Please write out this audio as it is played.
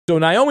So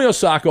Naomi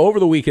Osaka,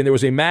 over the weekend, there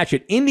was a match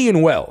at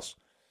Indian Wells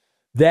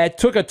that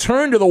took a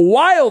turn to the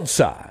wild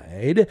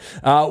side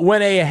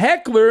when a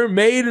heckler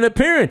made an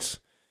appearance,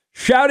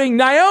 shouting,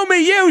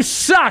 "Naomi, you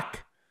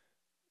suck!"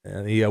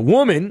 And the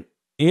woman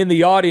in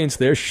the audience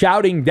there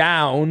shouting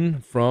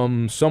down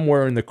from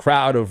somewhere in the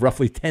crowd of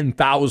roughly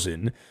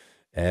 10,000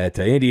 at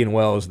Indian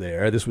Wells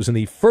there. This was in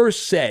the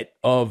first set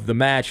of the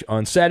match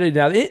on Saturday.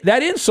 Now,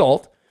 that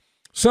insult,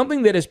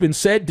 something that has been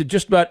said to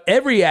just about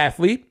every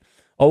athlete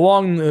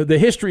along the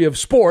history of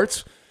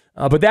sports,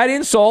 but that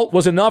insult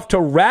was enough to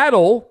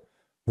rattle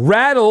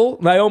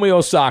Naomi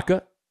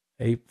Osaka,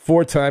 a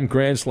four-time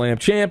Grand Slam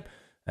champ.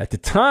 At the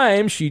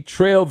time, she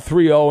trailed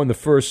 3-0 in the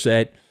first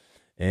set,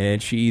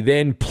 and she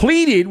then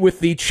pleaded with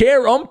the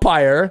chair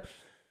umpire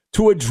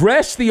to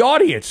address the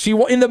audience.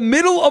 In the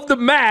middle of the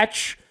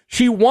match,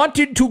 she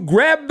wanted to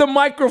grab the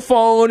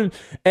microphone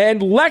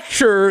and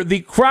lecture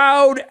the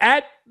crowd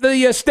at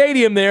the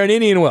stadium there in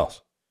Indian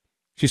Wells.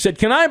 She said,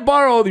 "Can I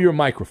borrow your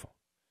microphone?"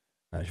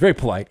 She's very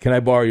polite. "Can I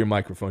borrow your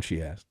microphone?"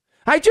 she asked.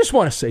 "I just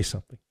want to say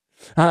something.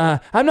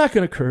 I'm not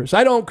going to curse.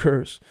 I don't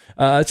curse.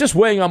 It's just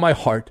weighing on my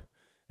heart."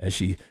 As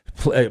she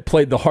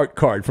played the heart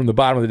card from the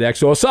bottom of the deck.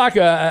 So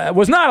Osaka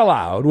was not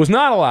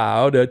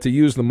allowed to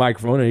use the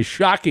microphone in a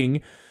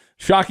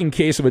shocking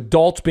case of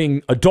adults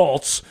being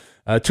adults.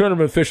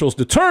 Tournament officials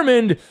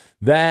determined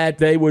that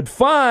they would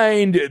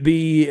find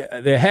the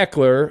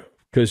heckler,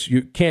 because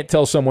you can't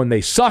tell someone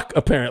they suck,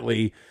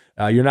 apparently.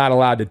 You're not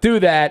allowed to do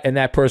that, and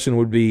that person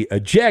would be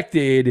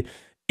ejected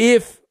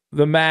if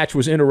the match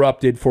was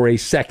interrupted for a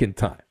second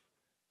time.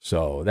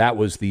 So that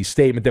was the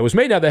statement that was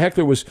made. Now, the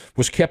heckler was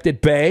kept at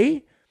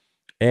bay,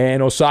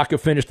 and Osaka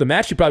finished the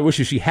match. She probably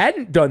wishes she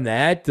hadn't done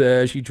that.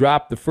 She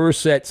dropped the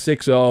first set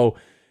 6-0,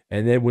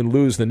 and then would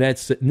lose the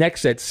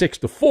next set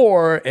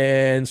 6-4,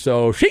 and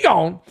so she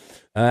gone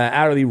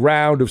out of the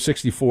round of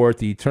 64 at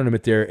the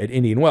tournament there at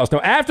Indian Wells.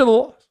 Now, after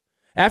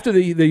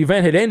the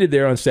event had ended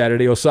there on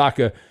Saturday,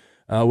 Osaka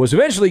was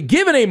eventually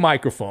given a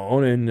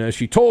microphone, and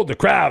she told the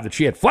crowd that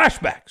she had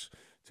flashbacks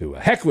to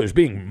hecklers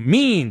being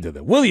mean to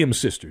the Williams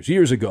sisters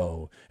years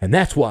ago, and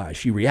that's why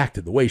she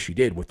reacted the way she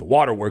did with the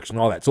waterworks and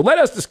all that. So let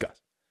us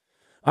discuss.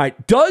 All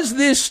right, does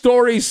this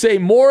story say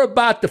more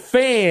about the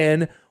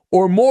fan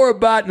or more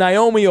about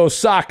Naomi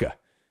Osaka?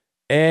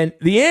 And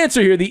the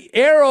answer here, the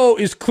arrow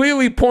is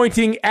clearly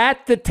pointing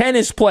at the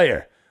tennis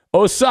player,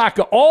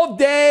 Osaka, all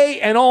day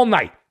and all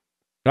night.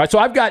 All right, so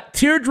I've got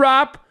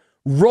teardrop,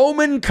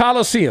 Roman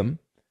Coliseum,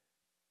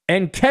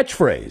 and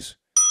catchphrase.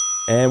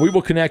 And we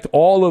will connect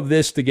all of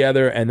this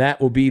together, and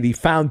that will be the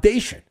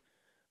foundation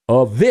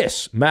of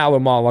this MALLER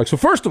monologue. So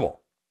first of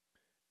all,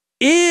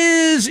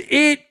 is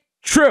it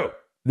true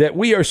that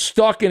we are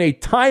stuck in a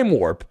time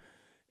warp,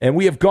 and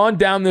we have gone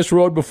down this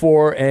road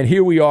before, and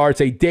here we are?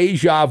 It's a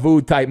deja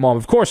vu type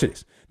moment. Of course it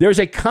is. There's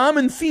a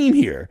common theme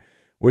here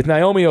with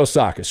Naomi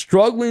Osaka,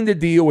 struggling to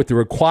deal with the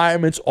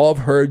requirements of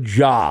her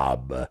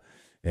job.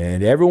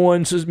 And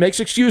everyone makes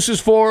excuses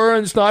for her,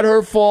 and it's not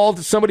her fault.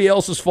 It's somebody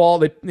else's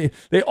fault.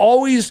 They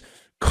always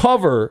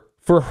cover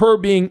for her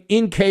being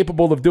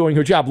incapable of doing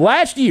her job.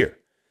 Last year,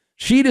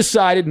 she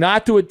decided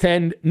not to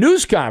attend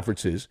news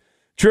conferences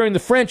during the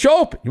French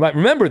Open. You might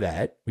remember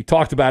that. We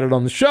talked about it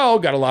on the show,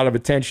 got a lot of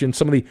attention.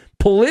 Some of the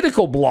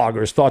political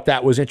bloggers thought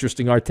that was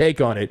interesting, our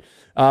take on it.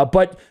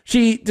 But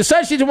she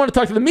decided she didn't want to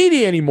talk to the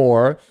media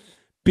anymore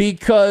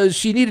because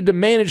she needed to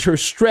manage her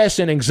stress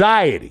and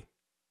anxiety,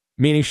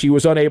 meaning she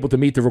was unable to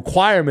meet the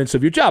requirements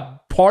of your job.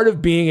 Part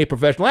of being a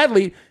professional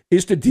athlete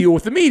is to deal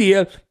with the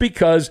media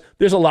because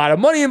there's a lot of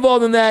money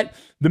involved in that.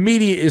 The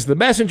media is the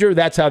messenger.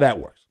 That's how that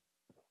works.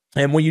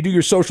 And when you do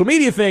your social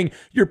media thing,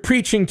 you're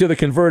preaching to the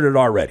converted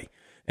already.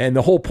 And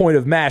the whole point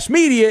of mass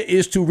media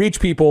is to reach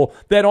people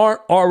that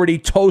aren't already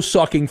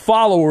toe-sucking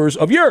followers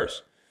of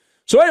yours.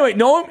 So anyway,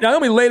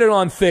 Naomi laid it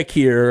on thick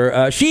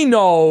here. She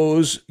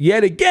knows,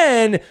 yet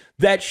again,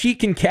 that she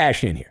can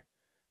cash in here.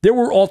 There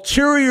were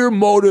ulterior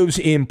motives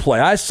in play.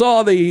 I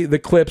saw the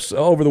clips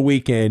over the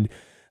weekend,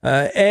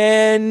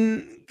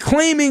 and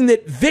claiming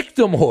that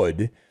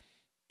victimhood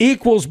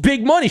equals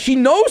big money. She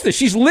knows this.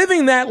 She's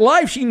living that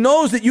life. She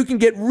knows that you can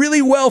get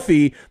really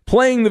wealthy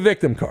playing the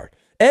victim card.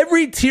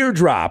 Every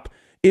teardrop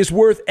is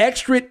worth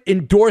extra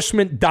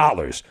endorsement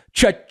dollars.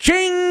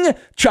 Cha-ching,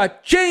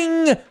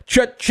 cha-ching,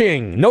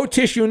 cha-ching. No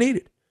tissue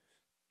needed.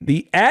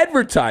 The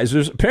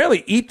advertisers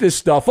apparently eat this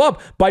stuff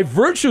up by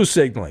virtue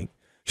signaling.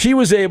 She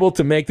was able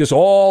to make this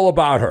all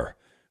about her.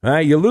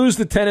 Right? You lose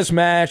the tennis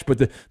match,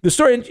 but the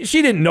story, and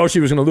she didn't know she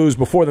was going to lose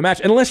before the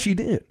match, unless she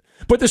did.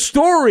 But the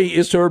story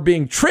is her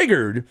being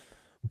triggered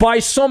by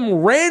some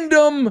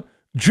random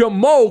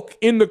jamoke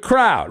in the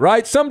crowd,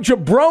 right? Some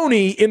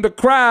jabroni in the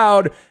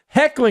crowd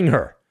heckling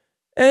her.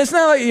 And it's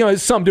not like,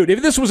 it's some dude.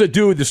 If this was a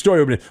dude, the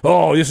story would have been,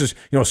 oh, this is,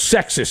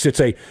 sexist.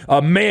 It's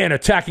a man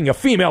attacking a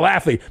female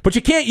athlete. But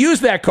you can't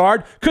use that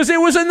card because it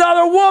was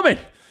another woman.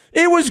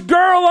 It was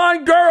girl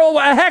on girl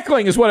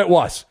heckling is what it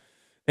was.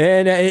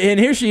 And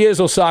here she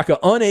is, Osaka,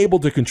 unable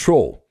to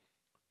control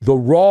the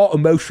raw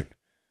emotion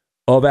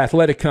of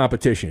athletic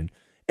competition.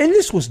 And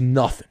this was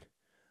nothing.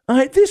 All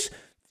right,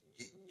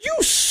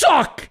 you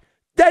suck.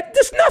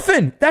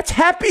 nothing. That's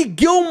Happy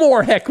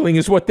Gilmore heckling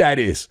is what that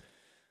is.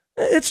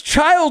 It's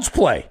child's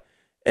play.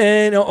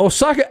 And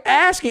Osaka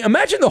asking,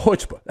 imagine the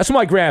chutzpah. That's what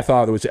my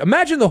grandfather would say.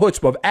 Imagine the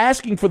chutzpah of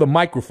asking for the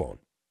microphone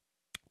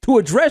to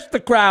address the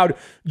crowd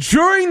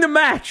during the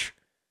match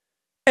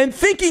and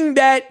thinking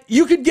that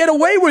you could get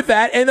away with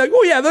that. And like,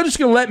 oh yeah, they're just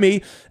going to let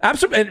me. And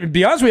to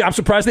be honest with you, I'm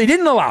surprised they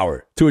didn't allow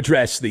her to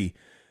address the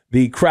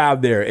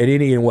crowd there at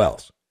Indian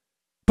Wells.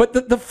 But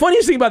the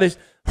funniest thing about this,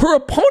 her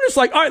opponent's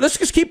like, all right, let's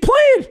just keep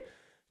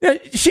playing.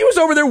 She was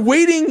over there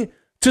waiting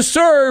to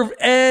serve,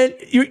 and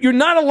you're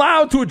not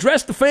allowed to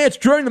address the fans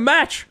during the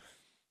match.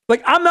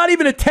 Like, I'm not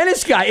even a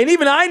tennis guy, and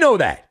even I know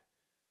that.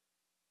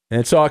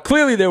 And so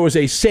clearly there was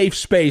a safe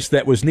space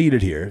that was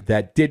needed here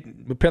that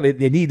apparently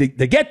they needed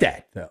to get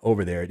that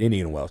over there at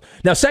Indian Wells.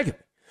 Now, second,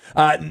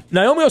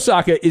 Naomi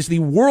Osaka is the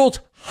world's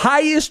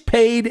highest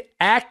paid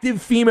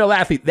active female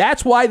athlete.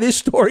 That's why this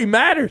story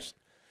matters.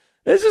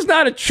 This is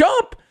not a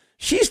chump.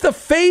 She's the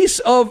face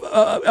of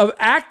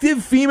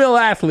active female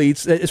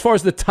athletes as far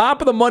as the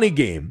top of the money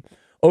game.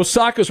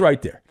 Osaka's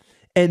right there.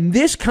 And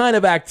this kind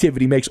of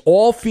activity makes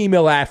all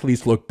female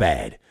athletes look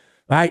bad.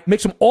 Right?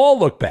 Makes them all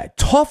look bad.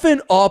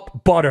 Toughen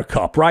up,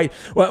 Buttercup, right?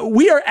 Well,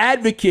 we are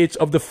advocates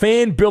of the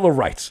Fan Bill of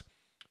Rights.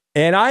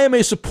 And I am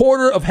a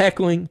supporter of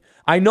heckling.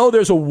 I know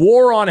there's a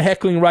war on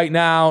heckling right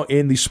now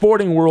in the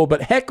sporting world,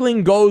 but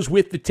heckling goes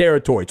with the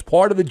territory. It's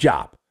part of the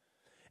job.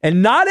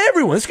 And not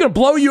everyone, this is going to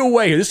blow you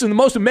away. This is the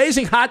most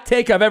amazing hot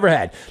take I've ever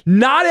had.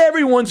 Not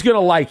everyone's going to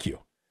like you.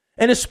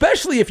 And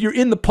especially if you're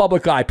in the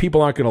public eye,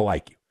 people aren't going to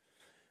like you.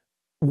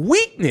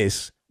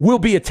 Weakness will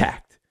be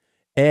attacked.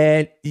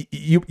 And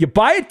you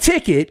buy a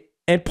ticket,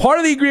 and part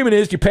of the agreement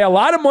is you pay a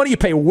lot of money. You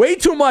pay way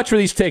too much for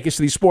these tickets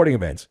to these sporting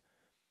events.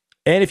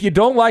 And if you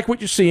don't like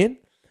what you're seeing,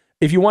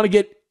 if you want to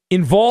get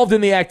involved in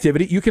the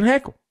activity, you can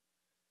heckle.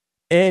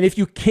 And if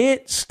you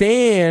can't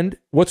stand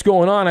what's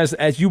going on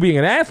as you being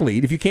an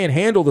athlete, if you can't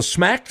handle the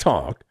smack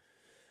talk,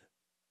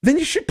 then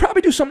you should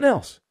probably do something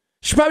else.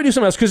 You should probably do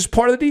something else because it's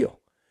part of the deal.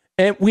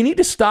 And we need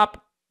to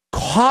stop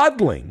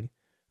coddling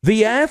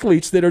the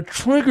athletes that are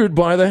triggered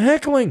by the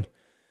heckling.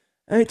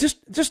 I mean,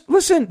 just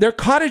listen, they're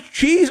cottage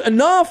cheese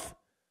enough.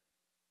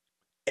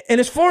 And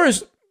as far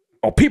as,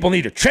 people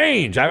need to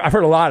change, I've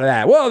heard a lot of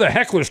that. Well, the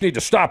hecklers need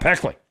to stop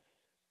heckling.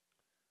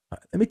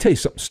 Let me tell you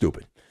something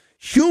stupid.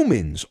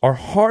 Humans are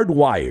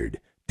hardwired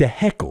to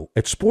heckle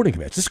at sporting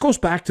events. This goes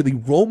back to the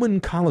Roman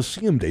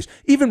Colosseum days.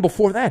 Even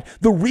before that,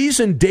 the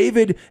reason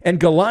David and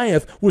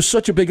Goliath was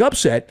such a big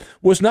upset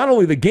was not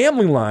only the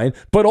gambling line,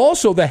 but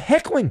also the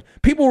heckling.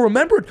 People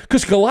remembered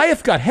because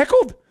Goliath got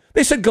heckled.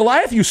 They said,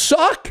 Goliath, you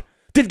suck.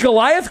 Did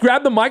Goliath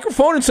grab the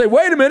microphone and say,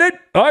 wait a minute,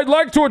 I'd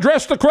like to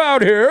address the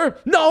crowd here?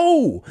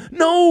 No.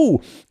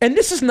 And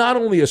this is not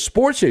only a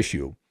sports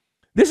issue.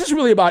 This is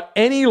really about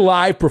any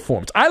live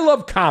performance. I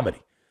love comedy.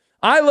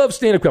 I love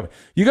stand-up comedy.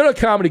 You go to a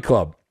comedy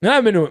club, and I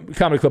haven't been to a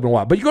comedy club in a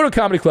while, but you go to a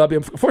comedy club,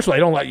 and fortunately, I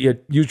don't let you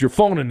use your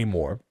phone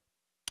anymore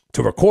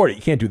to record it.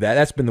 You can't do that.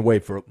 That's been the way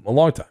for a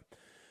long time.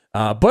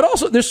 But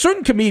also, there's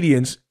certain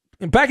comedians,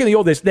 back in the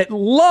old days, that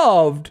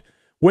loved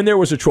when there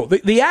was a troll.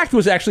 The act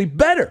was actually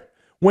better.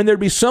 When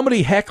there'd be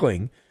somebody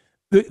heckling,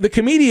 the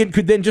comedian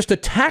could then just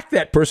attack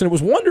that person. It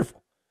was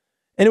wonderful.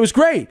 And it was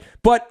great.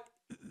 But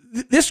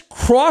this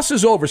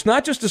crosses over. It's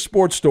not just a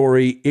sports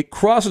story. It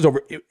crosses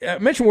over. I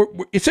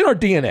mentioned it's in our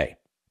DNA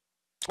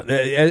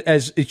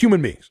as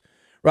human beings,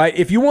 right?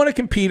 If you want to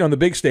compete on the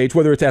big stage,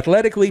 whether it's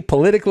athletically,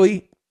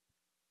 politically,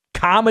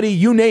 comedy,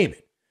 you name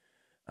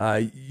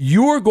it,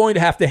 you're going to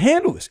have to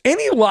handle this.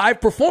 Any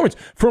live performance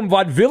from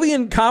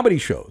vaudevillian comedy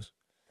shows,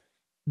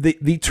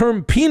 the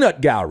term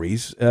peanut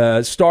galleries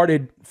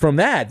started from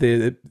that.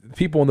 The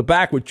people in the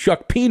back would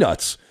chuck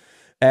peanuts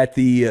at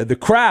the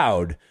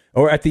crowd,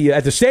 or at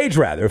the stage,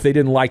 rather, if they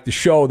didn't like the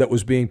show that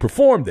was being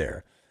performed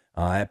there.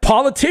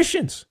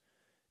 Politicians.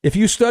 If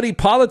you study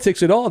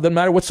politics at all, it doesn't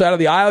matter what side of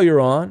the aisle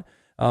you're on,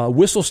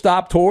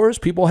 whistle-stop tours,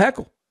 people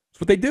heckle.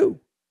 That's what they do.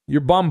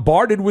 You're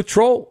bombarded with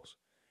trolls.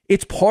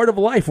 It's part of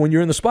life when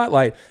you're in the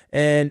spotlight.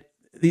 And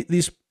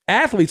these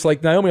athletes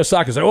like Naomi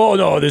Osaka say, oh,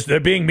 no, they're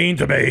being mean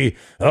to me.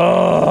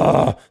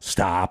 Oh,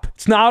 stop.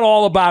 It's not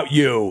all about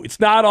you. It's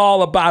not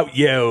all about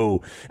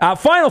you.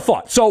 Final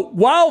thought. So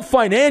while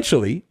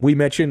financially, we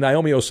mentioned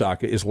Naomi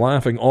Osaka is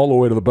laughing all the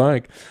way to the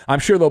bank, I'm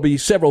sure there'll be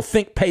several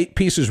think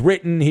pieces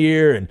written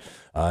here, and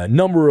a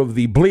number of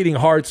the bleeding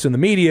hearts in the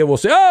media will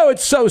say, oh,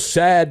 it's so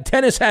sad.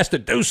 Tennis has to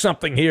do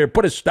something here.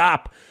 Put a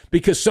stop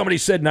because somebody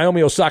said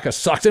Naomi Osaka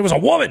sucks. It was a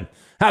woman.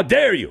 How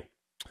dare you?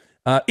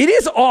 It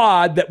is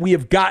odd that we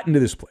have gotten to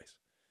this place.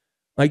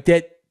 Like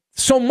that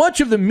so much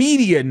of the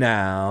media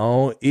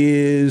now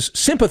is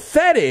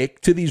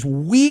sympathetic to these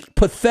weak,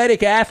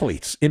 pathetic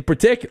athletes in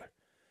particular.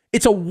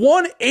 It's a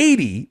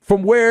 180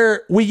 from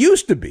where we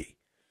used to be.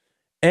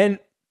 And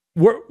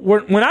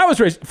when I was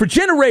raised, for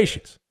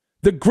generations,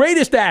 the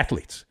greatest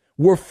athletes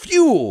were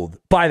fueled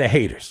by the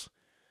haters.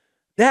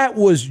 That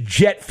was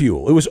jet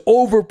fuel. It was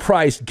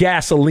overpriced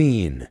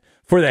gasoline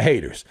for the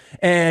haters.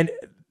 And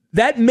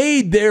that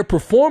made their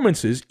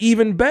performances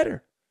even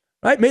better.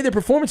 right? Made their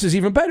performances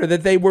even better,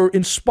 that they were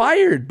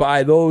inspired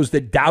by those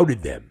that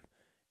doubted them.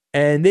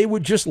 And they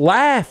would just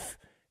laugh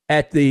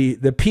at the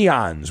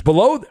peons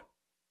below them.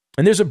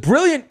 And there's a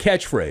brilliant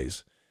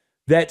catchphrase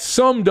that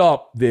summed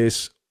up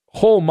this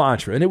whole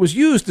mantra, and it was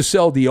used to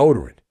sell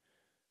deodorant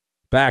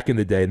back in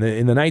the day. In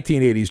the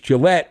 1980s,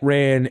 Gillette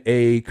ran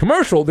a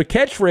commercial. The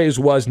catchphrase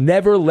was,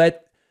 never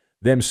let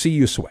them see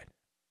you sweat.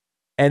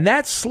 And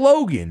that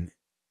slogan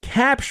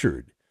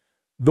captured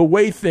the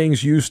way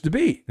things used to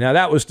be. Now,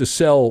 that was to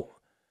sell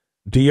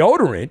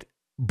deodorant,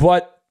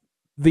 but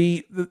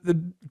the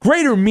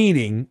greater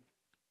meaning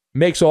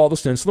makes all the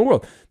sense in the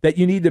world, that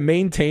you need to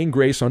maintain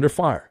grace under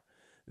fire,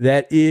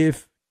 that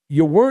if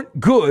you weren't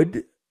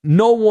good,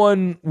 no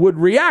one would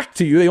react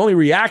to you. They only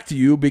react to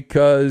you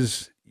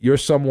because you're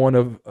someone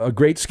of a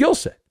great skill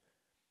set.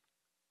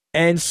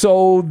 And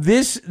so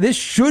this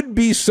should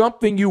be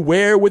something you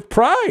wear with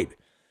pride.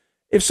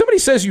 If somebody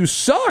says you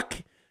suck,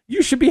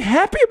 you should be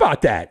happy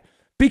about that,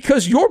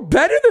 because you're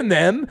better than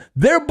them.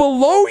 They're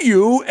below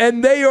you,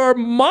 and they are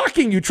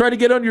mocking you, trying to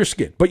get under your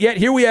skin. But yet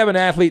here we have an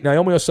athlete,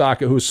 Naomi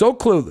Osaka, who is so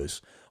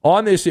clueless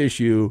on this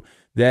issue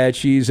that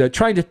she's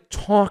trying to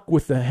talk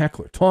with the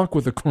heckler, talk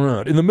with the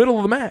crowd in the middle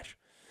of the match.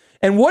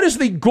 And what is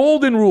the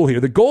golden rule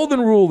here? The golden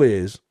rule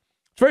is,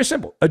 it's very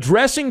simple.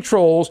 Addressing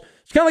trolls,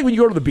 it's kind of like when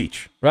you go to the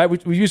beach, right?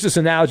 We used this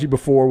analogy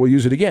before. We'll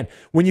use it again.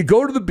 When you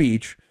go to the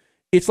beach,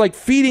 it's like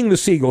feeding the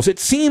seagulls. It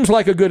seems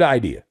like a good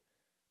idea.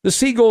 The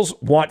seagulls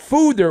want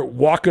food. They're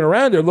walking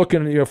around. They're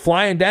looking,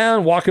 flying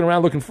down, walking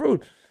around looking for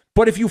food.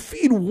 But if you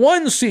feed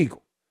one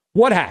seagull,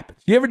 what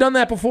happens? You ever done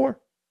that before?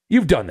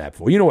 You've done that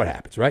before. You know what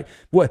happens, right?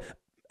 What?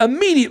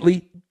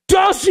 Immediately,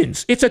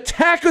 dozens, it's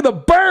Attack of the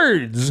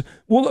Birds,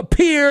 will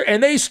appear,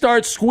 and they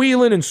start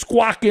squealing and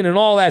squawking and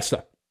all that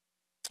stuff.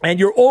 And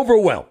you're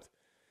overwhelmed.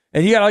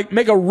 And you got to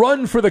make a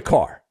run for the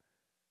car.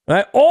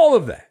 Right? All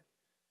of that.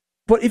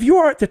 But if you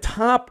are at the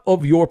top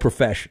of your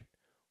profession,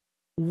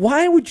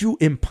 why would you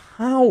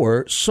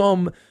empower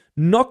some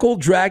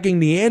knuckle-dragging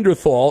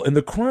Neanderthal in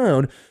the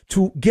crown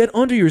to get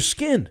under your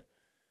skin?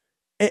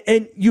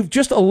 And you've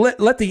just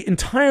let the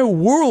entire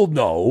world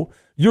know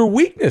your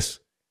weakness.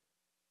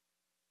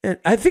 And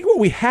I think what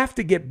we have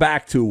to get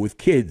back to with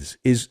kids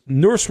is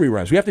nursery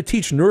rhymes. We have to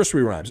teach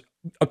nursery rhymes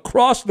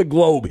across the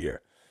globe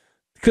here,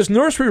 because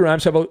nursery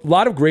rhymes have a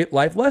lot of great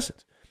life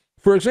lessons.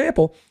 For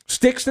example,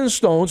 sticks and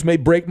stones may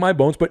break my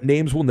bones, but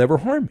names will never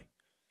harm me.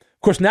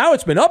 Of course, now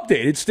it's been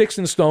updated. Sticks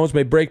and stones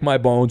may break my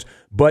bones,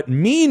 but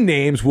mean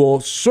names will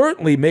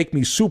certainly make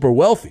me super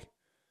wealthy.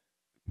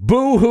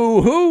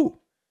 Boo-hoo-hoo.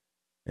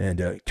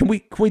 And can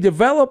we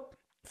develop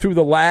through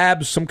the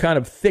labs some kind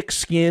of thick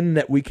skin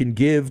that we can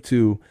give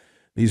to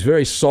these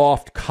very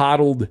soft,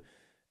 coddled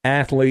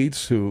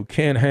athletes who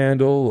can't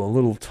handle a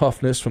little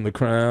toughness from the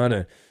crown?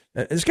 And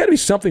there's got to be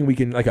something we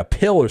can, like a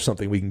pill or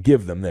something we can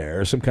give them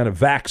there, some kind of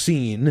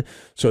vaccine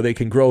so they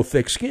can grow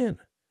thick skin.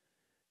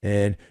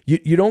 And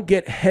you don't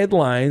get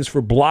headlines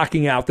for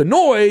blocking out the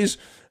noise.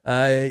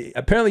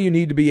 Apparently you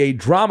need to be a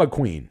drama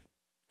queen.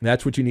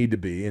 That's what you need to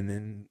be. And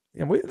then,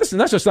 listen,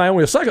 that's just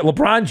Naomi Osaka.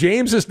 LeBron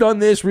James has done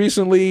this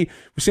recently.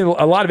 We've seen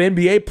a lot of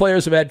NBA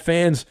players have had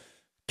fans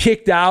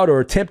kicked out or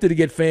attempted to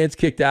get fans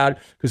kicked out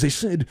because they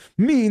said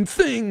mean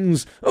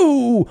things.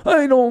 Oh,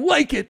 I don't like it.